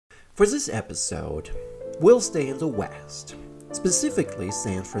For this episode, we'll stay in the West, specifically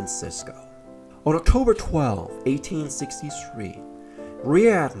San Francisco. On October 12, 1863,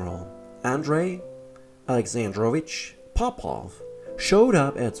 Rear Admiral Andrei Alexandrovich Popov showed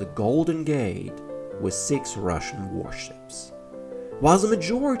up at the Golden Gate with 6 Russian warships. While the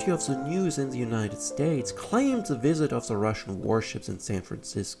majority of the news in the United States claimed the visit of the Russian warships in San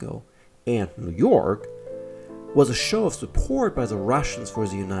Francisco and New York was a show of support by the Russians for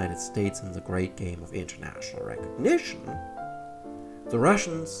the United States in the great game of international recognition, the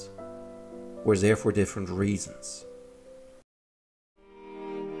Russians were there for different reasons.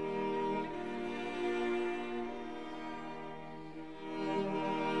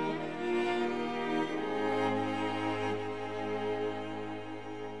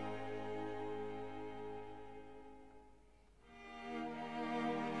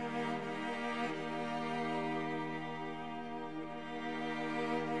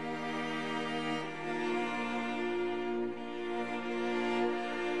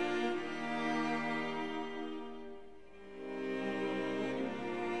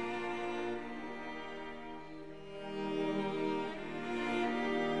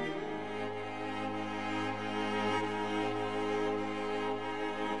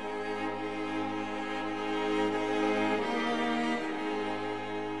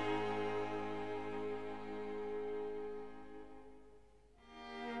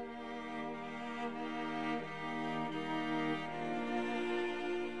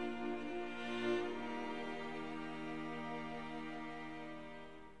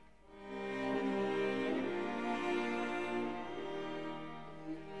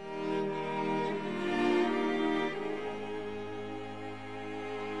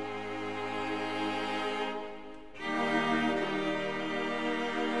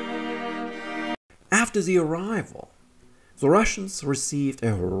 After the arrival, the Russians received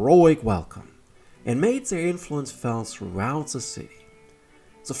a heroic welcome and made their influence felt throughout the city.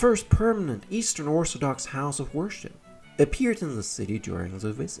 The first permanent Eastern Orthodox house of worship appeared in the city during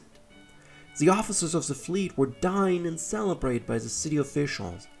the visit. The officers of the fleet were dined and celebrated by the city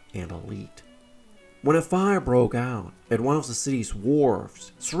officials and elite. When a fire broke out at one of the city's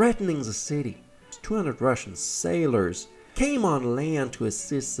wharves, threatening the city, 200 Russian sailors came on land to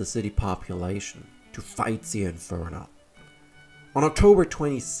assist the city population to fight the inferno. On October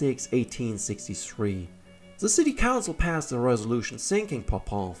 26, 1863, the city council passed a resolution thanking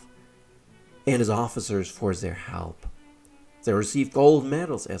Popov and his officers for their help. They received gold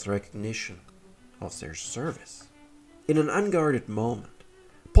medals as recognition of their service. In an unguarded moment,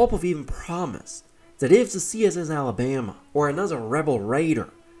 Popov even promised that if the CSS Alabama or another rebel raider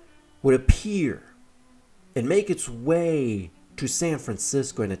would appear and make its way to San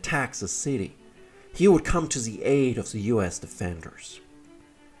Francisco and attack the city, he would come to the aid of the U.S. defenders.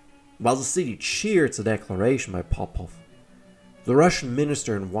 While the city cheered the declaration by Popov, the Russian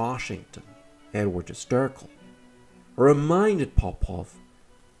minister in Washington, Edward Esther, reminded Popov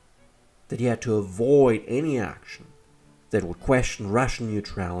that he had to avoid any action that would question Russian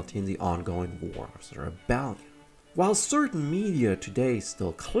neutrality in the ongoing war of the rebellion. While certain media today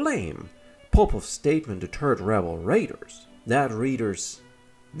still claim Popov's statement deterred rebel raiders, that reader's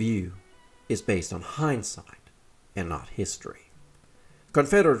view is based on hindsight and not history.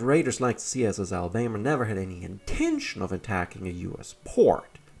 Confederate raiders like the CSS Alabama never had any intention of attacking a U.S.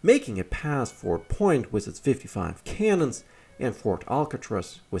 port, making it past Fort Point with its 55 cannons and Fort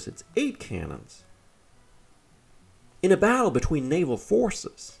Alcatraz with its 8 cannons. In a battle between naval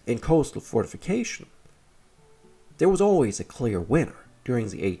forces and coastal fortification, there was always a clear winner during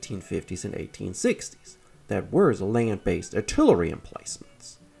the 1850s and 1860s. That were the land-based artillery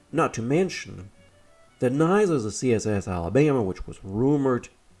emplacements. Not to mention that neither the CSS Alabama, which was rumored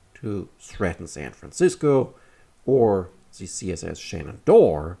to threaten San Francisco, or the CSS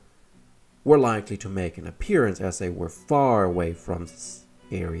Shenandoah were likely to make an appearance, as they were far away from this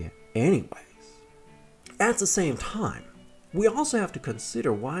area anyways. At the same time, we also have to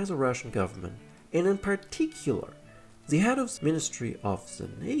consider why the Russian government, and in particular the head of the Ministry of the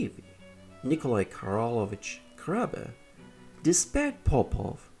Navy, Nikolai Karlovich Krabbe, dispatched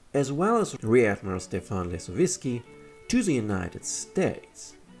Popov as well as Rear Admiral Stefan Lesovsky to the United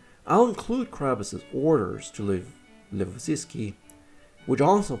States. I'll include Krabbe's orders to Lesovsky, which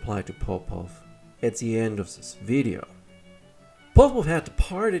also apply to Popov, at the end of this video. Popov had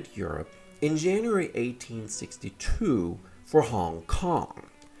departed Europe in January 1862 for Hong Kong,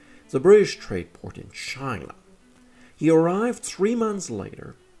 the British trade port in China. He arrived 3 months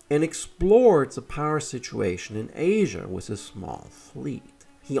later and explored the power situation in Asia with a small fleet.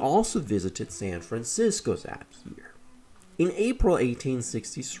 He also visited San Francisco that year. In April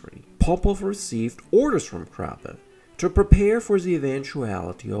 1863, Popov received orders from Krabbe to prepare for the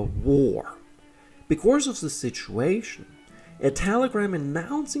eventuality of war. Because of the situation, a telegram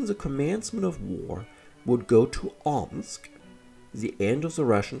announcing the commencement of war would go to Omsk, the end of the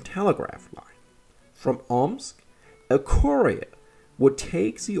Russian telegraph line. From Omsk, a courier would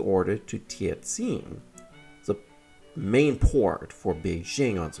take the order to Tientsin, the main port for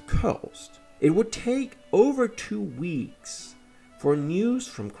Beijing on the coast. It would take over 2 weeks for news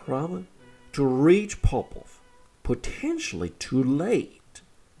from Krabbe to reach Popov, potentially too late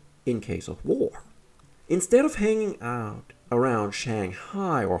in case of war. Instead of hanging out around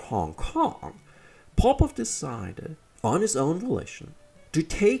Shanghai or Hong Kong, Popov decided, on his own volition, to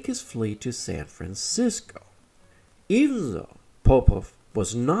take his fleet to San Francisco. Even though Popov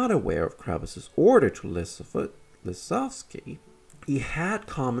was not aware of Krabbe's order to Tchaikosvky, he had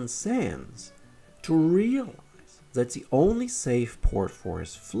common sense to realize that the only safe port for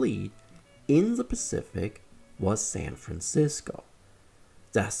his fleet in the Pacific was San Francisco.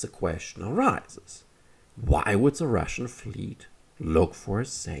 Thus the question arises, why would the Russian fleet look for a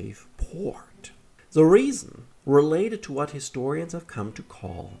safe port? The reason related to what historians have come to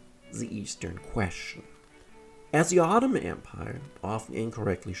call the Eastern Question. As the Ottoman Empire, often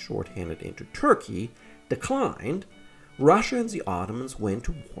incorrectly shorthanded into Turkey, declined, Russia and the Ottomans went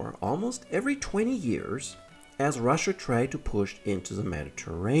to war almost every 20 years as Russia tried to push into the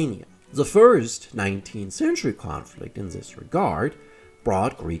Mediterranean. The first 19th century conflict in this regard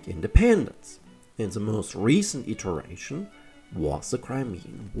brought Greek independence, and the most recent iteration was the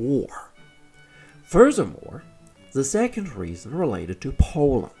Crimean War. Furthermore, the second reason related to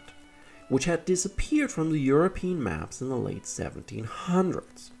Poland, which had disappeared from the European maps in the late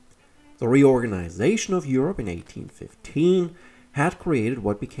 1700s. The reorganization of Europe in 1815 had created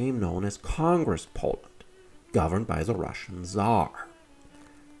what became known as Congress Poland, governed by the Russian Tsar.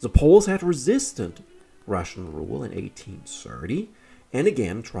 The Poles had resisted Russian rule in 1830 and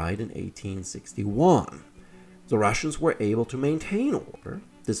again tried in 1861. The Russians were able to maintain order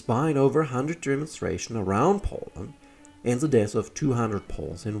despite over 100 demonstrations around Poland and the death of 200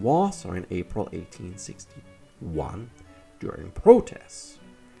 Poles in Warsaw in April 1861 during protests.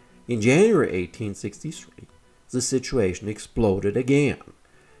 In January 1863, the situation exploded again,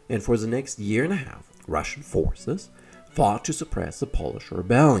 and for the next year and a half, Russian forces fought to suppress the Polish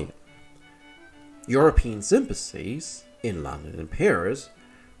rebellion. European sympathies in London and Paris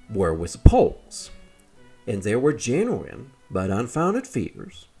were with the Poles, and there were genuine but unfounded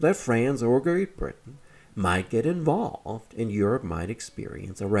fears that France or Great Britain might get involved and Europe might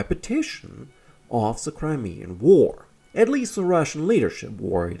experience a repetition of the Crimean War. At least the Russian leadership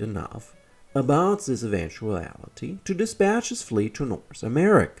worried enough about this eventuality to dispatch its fleet to North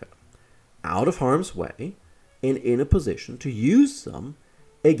America, out of harm's way and in a position to use them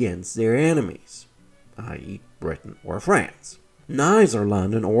against their enemies, i.e. Britain or France. Neither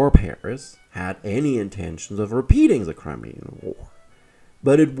London or Paris had any intentions of repeating the Crimean War,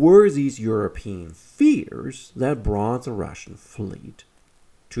 but it were these European fears that brought the Russian fleet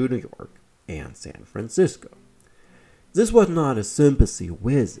to New York and San Francisco. This was not a sympathy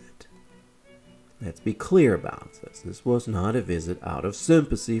visit. Let's be clear about this. This was not a visit out of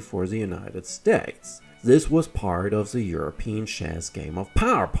sympathy for the United States. This was part of the European chess game of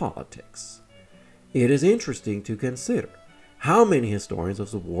power politics. It is interesting to consider how many historians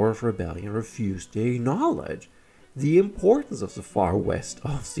of the War of Rebellion refuse to acknowledge the importance of the far west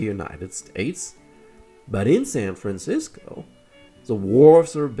of the United States. But in San Francisco, the War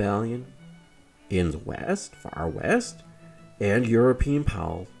of the Rebellion in the west, far west, and European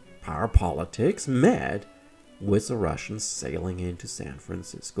power politics met with the Russians sailing into San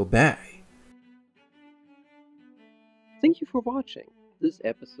Francisco Bay. Thank you for watching this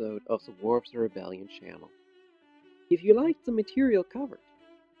episode of the War of the Rebellion channel. If you liked the material covered,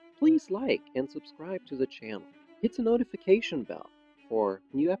 please like and subscribe to the channel. Hit the notification bell for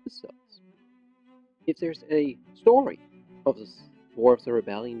new episodes. If there's a story of this War of the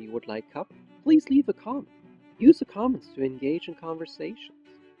Rebellion you would like covered, please leave a comment. Use the comments to engage in conversations.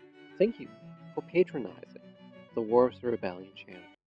 Thank you for patronizing the War of the Rebellion channel.